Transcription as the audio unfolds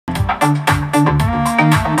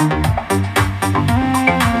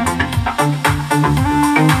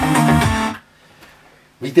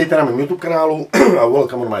Vítejte na mém YouTube kanálu and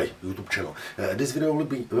welcome on my YouTube channel. This video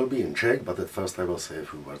will be in Czech, but at first I will say a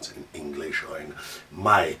few words in English or in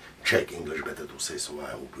my Czech English, better to say, so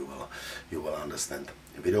I hope you will understand.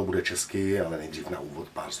 Video bude česky, ale nejdřív na úvod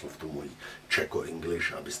pár slov tomu mojí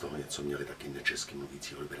Czech-English, aby z toho něco měli taky nečesky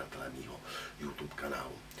mluvící odběratelé mýho YouTube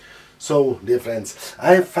kanálu. So, dear friends,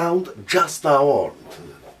 I found just now, or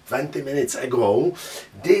 20 minutes ago,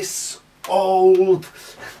 this old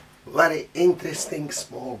very interesting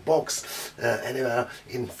small box anywhere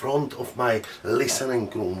in front of my listening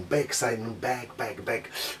room, backside and back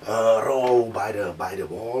row by the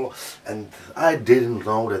wall, and I didn't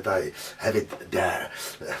know that I have it there,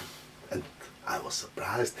 and I was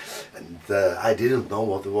surprised, and I didn't know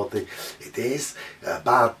what it is,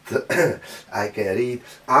 but I can read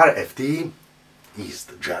Rft,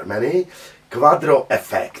 East Germany,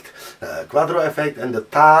 Quadro-Effekt. Quadro-Effekt, and the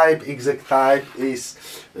type, exact type is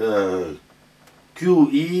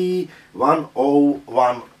Qe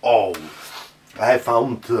 1010. I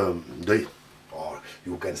found or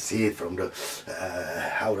you can see it from the,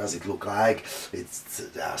 how does it look like? It's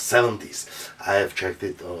 70s. I have checked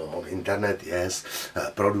it on internet, yes,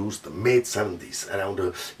 produced mid-70s, around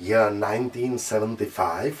the year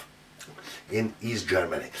 1975. In East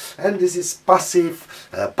Germany, and this is passive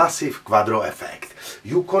Quadro effect.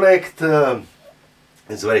 You connect.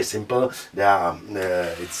 It's very simple. There,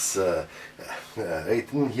 it's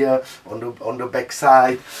written here on the back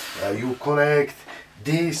side. You connect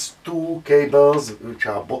these two cables, which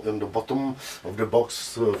are on the bottom of the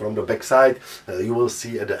box from the back side. You will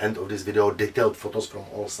see at the end of this video detailed photos from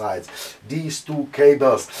all sides. These two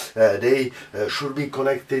cables, they should be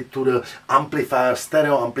connected to the amplifier,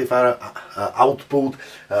 stereo amplifier output,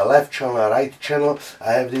 left channel, right channel.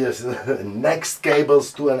 I have these next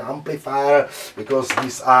cables to an amplifier, because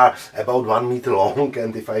these are about 1 meter long,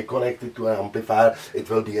 and if I connect it to an amplifier, it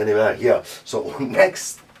will be anywhere here. So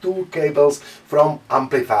next two cables from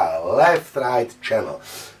amplifier, left right channel.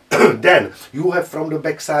 Then you have from the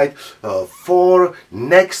back side 4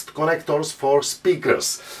 next connectors for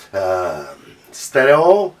speakers,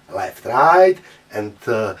 stereo, left right, and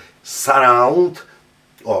surround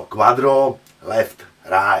or quadro, left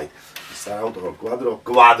right. Surround or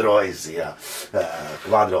quadro is here,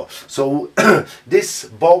 quadro. So this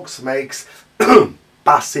box makes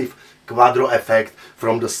passive Quadro effect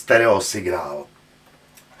from the stereo signal.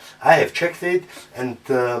 I have checked it, and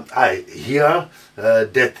I hear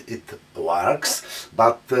that it works,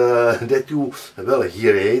 but that you will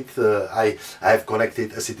hear it, I have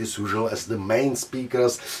connected, as it is usual, as the main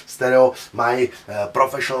speakers stereo, my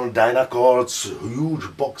professional Dynacords,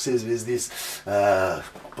 huge boxes with these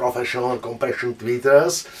professional compression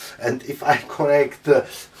tweeters, and if I connect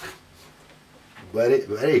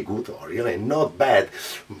very good, or really not bad,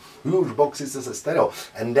 huge boxes as a stereo,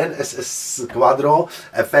 and then as Quadro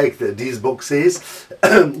effect these boxes,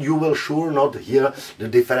 you will sure not hear the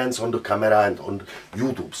difference on the camera and on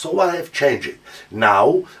YouTube. So I have changed it.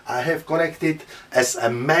 Now I have connected as a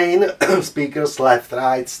main speakers, left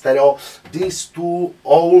right stereo, these two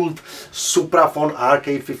old Supraphone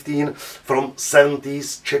RK15 from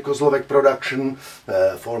 70s Czechoslovak production,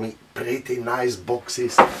 for me pretty nice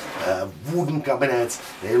boxes, wooden cabinets.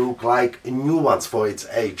 They look like new ones for its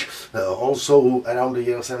age, also around the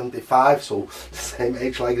year 75, so same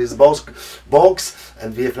age like this box,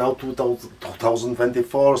 and we have now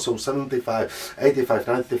 2024, so 75, 85,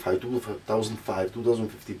 95, 2005,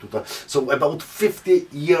 2050, 2000, so about 50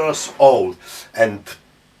 years old, and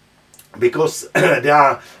because they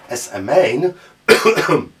are as a main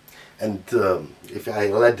and if I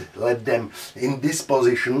let them in this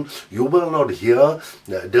position, you will not hear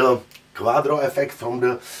the Quadro effect from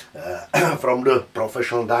the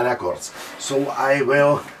professional Dynacords. So I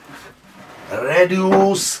will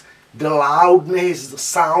reduce the loudness, the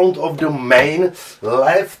sound of the main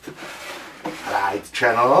left right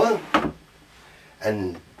channel,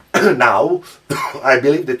 and now I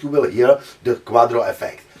believe that you will hear the Quadro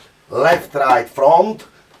effect. Left right front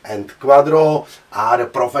and Quadro are the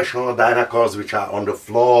professional Dynacords which are on the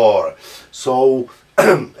floor. So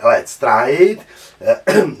let's try it.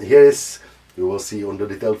 Here is, you will see on the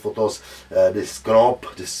detailed photos, this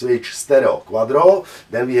knob, this switch, stereo, Quadro.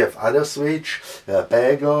 Then we have other switch,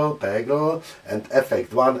 peggle, and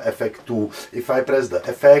effect 1, effect 2. If I press the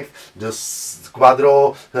effect, the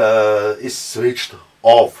Quadro is switched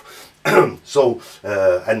off. So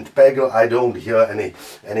and peggle, I don't hear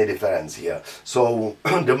any difference here. So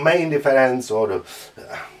the main difference, or the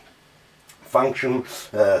function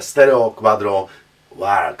stereo Quadro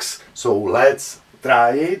works. So let's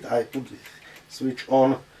try it. I put switch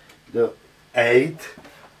on the 8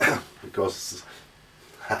 because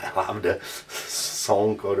I love the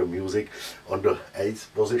song or the music on the 8th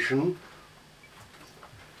position.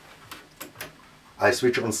 I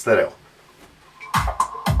switch on stereo.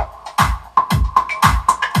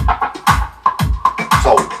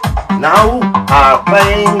 So now I'm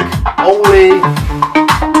playing only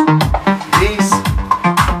these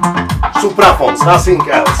supraphones, nothing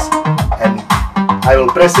else. And I will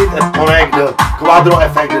press it and connect the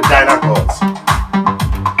Quadro-Effekt Dynacords.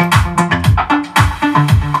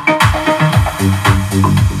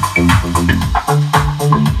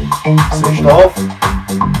 Switched off.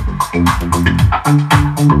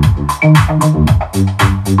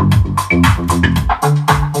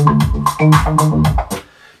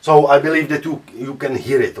 So I believe that you can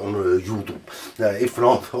hear it on YouTube. If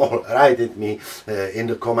not, write it me in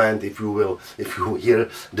the comment if you hear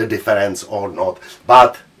the difference or not.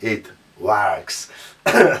 But it works.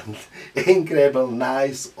 Incredible,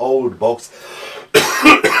 nice old box.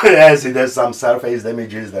 Yes, it has some surface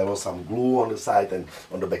damages. There was some glue on the side, and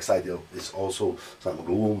on the back side is also some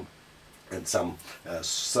glue and some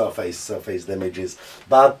surface damages.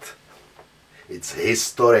 But it's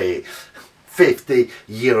history. 50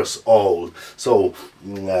 years old. So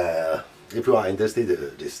if you are interested,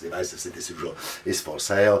 this device, as it is usual, is for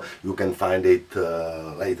sale. You can find it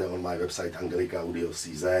later on my website Angelicaaudio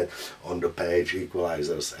CZ on the page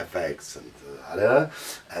equalizers, effects and other.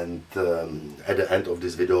 And at the end of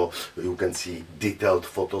this video you can see detailed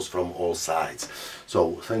photos from all sides.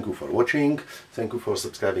 So thank you for watching, thank you for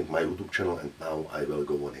subscribing my YouTube channel, and now I will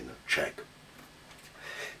go on in a check.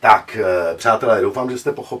 Tak, přátelé, doufám, že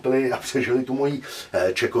jste pochopili a přežili tu moji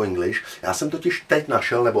Czech English. Já jsem totiž teď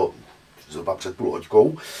našel, nebo zhruba před půl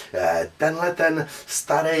hoďkou, tenhle ten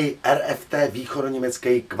starý RFT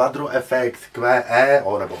východoněmecký Quadro-Effekt Qe,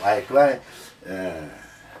 nebo EQ,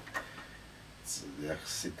 jak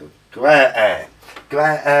si to, Qe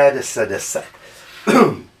 1010.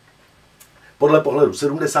 Podle pohledu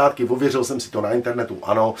 70, ověřil jsem si to na internetu,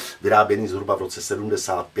 ano, vyráběný zhruba v roce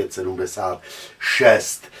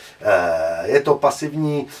 75-76. Je to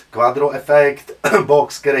pasivní Quadro-Effekt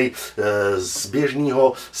box, který z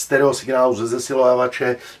běžného stereosignálu ze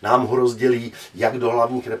zesilovače nám ho rozdělí jak do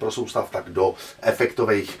hlavních reprosoustav, tak do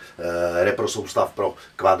efektových reprosoustav pro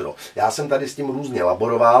Quadro. Já jsem tady s tím různě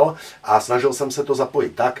laboroval a snažil jsem se to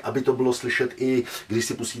zapojit tak, aby to bylo slyšet i když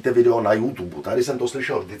si pustíte video na YouTube. Tady jsem to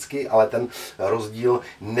slyšel vždycky, ale ten rozdíl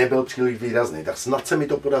nebyl příliš výrazný. Tak snad se mi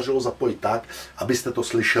to podařilo zapojit tak, abyste to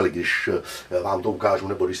slyšeli, když vám to ukážu,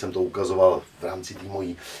 nebo když jsem to ukazoval v rámci té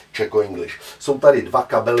mojí Czech English. Jsou tady dva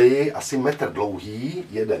kabely, asi metr dlouhý,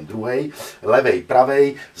 jeden druhý, levej,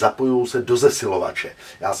 pravej, zapojují se do zesilovače.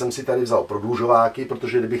 Já jsem si tady vzal prodlužováky,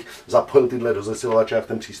 protože kdybych zapojil tyhle do zesilovače, jak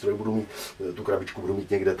ten přístroj budu mít, tu krabičku budu mít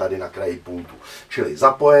někde tady na kraji pultu. Čili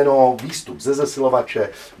zapojeno, výstup ze zesilovače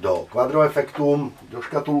do Quadro-Effektu, do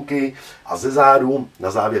škatulky a ze zádu,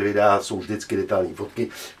 na závěr videa jsou vždycky detailní fotky,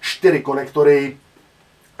 4 konektory,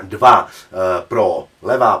 2 pro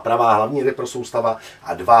levá, pravá hlavní reprosoustava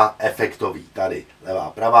a 2 efektový. Tady levá,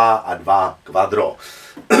 pravá a 2 Quadro.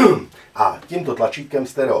 A tímto tlačítkem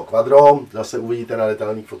stereo Quadro, zase uvidíte na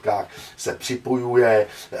detailních fotkách, se připojuje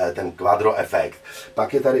ten Quadro-Effekt.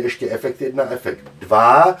 Pak je tady ještě efekt 1, efekt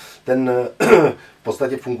 2. Ten v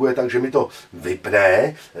podstatě funguje tak, že mi to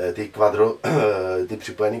vypne ty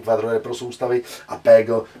připojené Quadro reprosoustavy a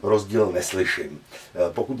pegl rozdíl neslyším.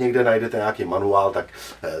 Pokud někde najdete nějaký manuál, tak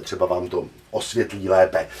třeba vám to osvětlí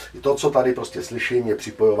lépe. To, co tady prostě slyším, je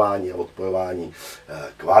připojování a odpojování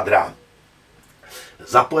Quadra.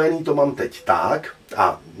 Zapojený to mám teď tak,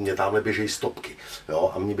 a mě tamhle běží stopky,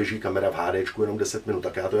 jo, a mě běží kamera v HDčku jenom 10 minut,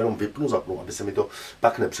 tak já to jenom vypnu, zapnu, aby se mi to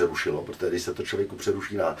pak nepřerušilo, protože když se to člověku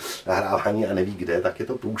přeruší na nahrávání a neví kde, tak je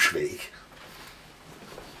to průšvih.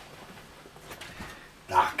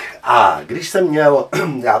 Tak a když jsem měl,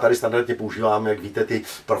 já tady standardně používám, jak víte, ty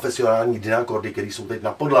profesionální dynakordy, které jsou teď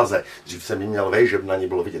na podlaze. Dřív jsem je měl vej, že na ně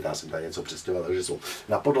bylo vidět, já jsem tady něco přestěhoval, takže jsou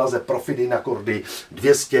na podlaze profi dynakordy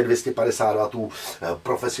 200-250 W,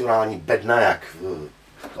 profesionální bedna, jak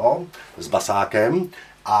to, s basákem,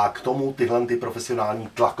 a k tomu tyhle ty profesionální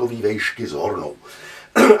tlakové vejšky s hornou.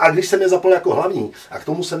 A když jsem je zapojil jako hlavní a k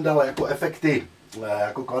tomu jsem dal jako efekty,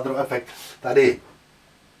 jako Quadro-Effekt, tady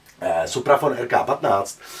Suprafon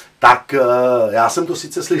RK15, tak já jsem to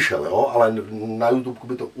sice slyšel, jo, ale na YouTube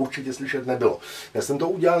by to určitě slyšet nebylo. Já jsem to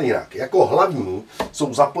udělal jinak. Jako hlavní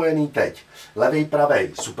jsou zapojený teď levej,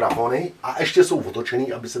 pravej suprafony a ještě jsou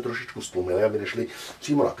otočený, aby se trošičku stlumily, aby nešli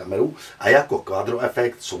přímo na kameru. A jako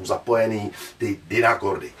Quadro-Effekt jsou zapojený ty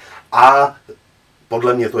dynakordy. A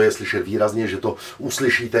Podle mě to je slyšet výrazně, že to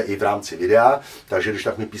uslyšíte i v rámci videa, takže když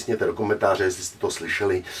tak mi písněte do komentáře, jestli jste to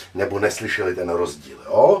slyšeli nebo neslyšeli ten rozdíl.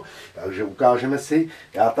 Jo? Takže ukážeme si,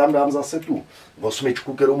 já tam dám zase tu 8,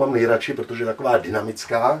 kterou mám nejradši, protože je taková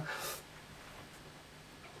dynamická.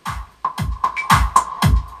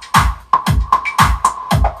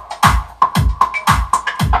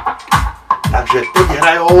 Takže teď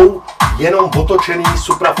hrajou jenom otočený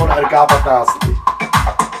suprafon RK15.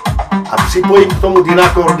 A připojím k tomu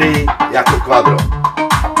dynakordy jako Quadro.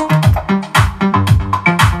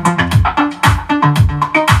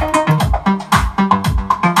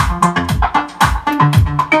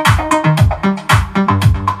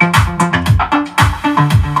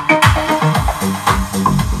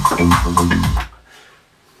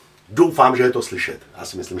 Doufám, že je to slyšet. Já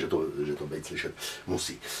si myslím, že to být slyšet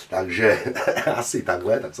musí. Takže asi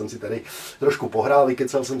takhle, tak jsem si tady trošku pohrál,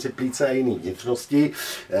 vykecel jsem si plíce a jiný vnitřnosti.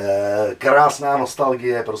 Krásná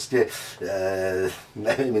nostalgie, prostě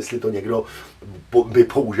nevím, jestli to někdo by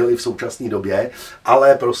použili v současné době,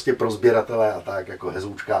 ale prostě pro sběratele a tak jako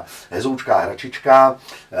hezoučká hračička.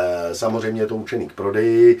 Samozřejmě je to určený k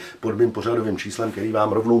prodeji pod mým pořadovým číslem, který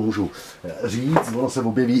vám rovnou můžu říct. Ono se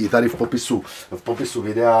objeví i tady v popisu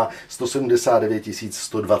videa 179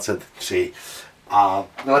 123. A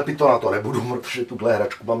lepit to na to nebudu, protože tuhle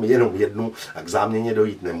hračku mám jenom jednu a k záměně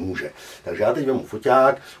dojít nemůže. Takže já teď vemu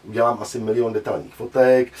foťák, udělám asi 1 000 000 detailních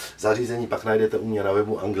fotek, zařízení pak najdete u mě na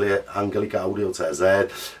webu Angelicaaudio.cz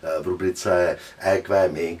v rubrice EQ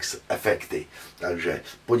Mix Efekty. Takže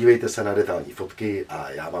podívejte se na detailní fotky a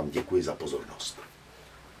já vám děkuji za pozornost.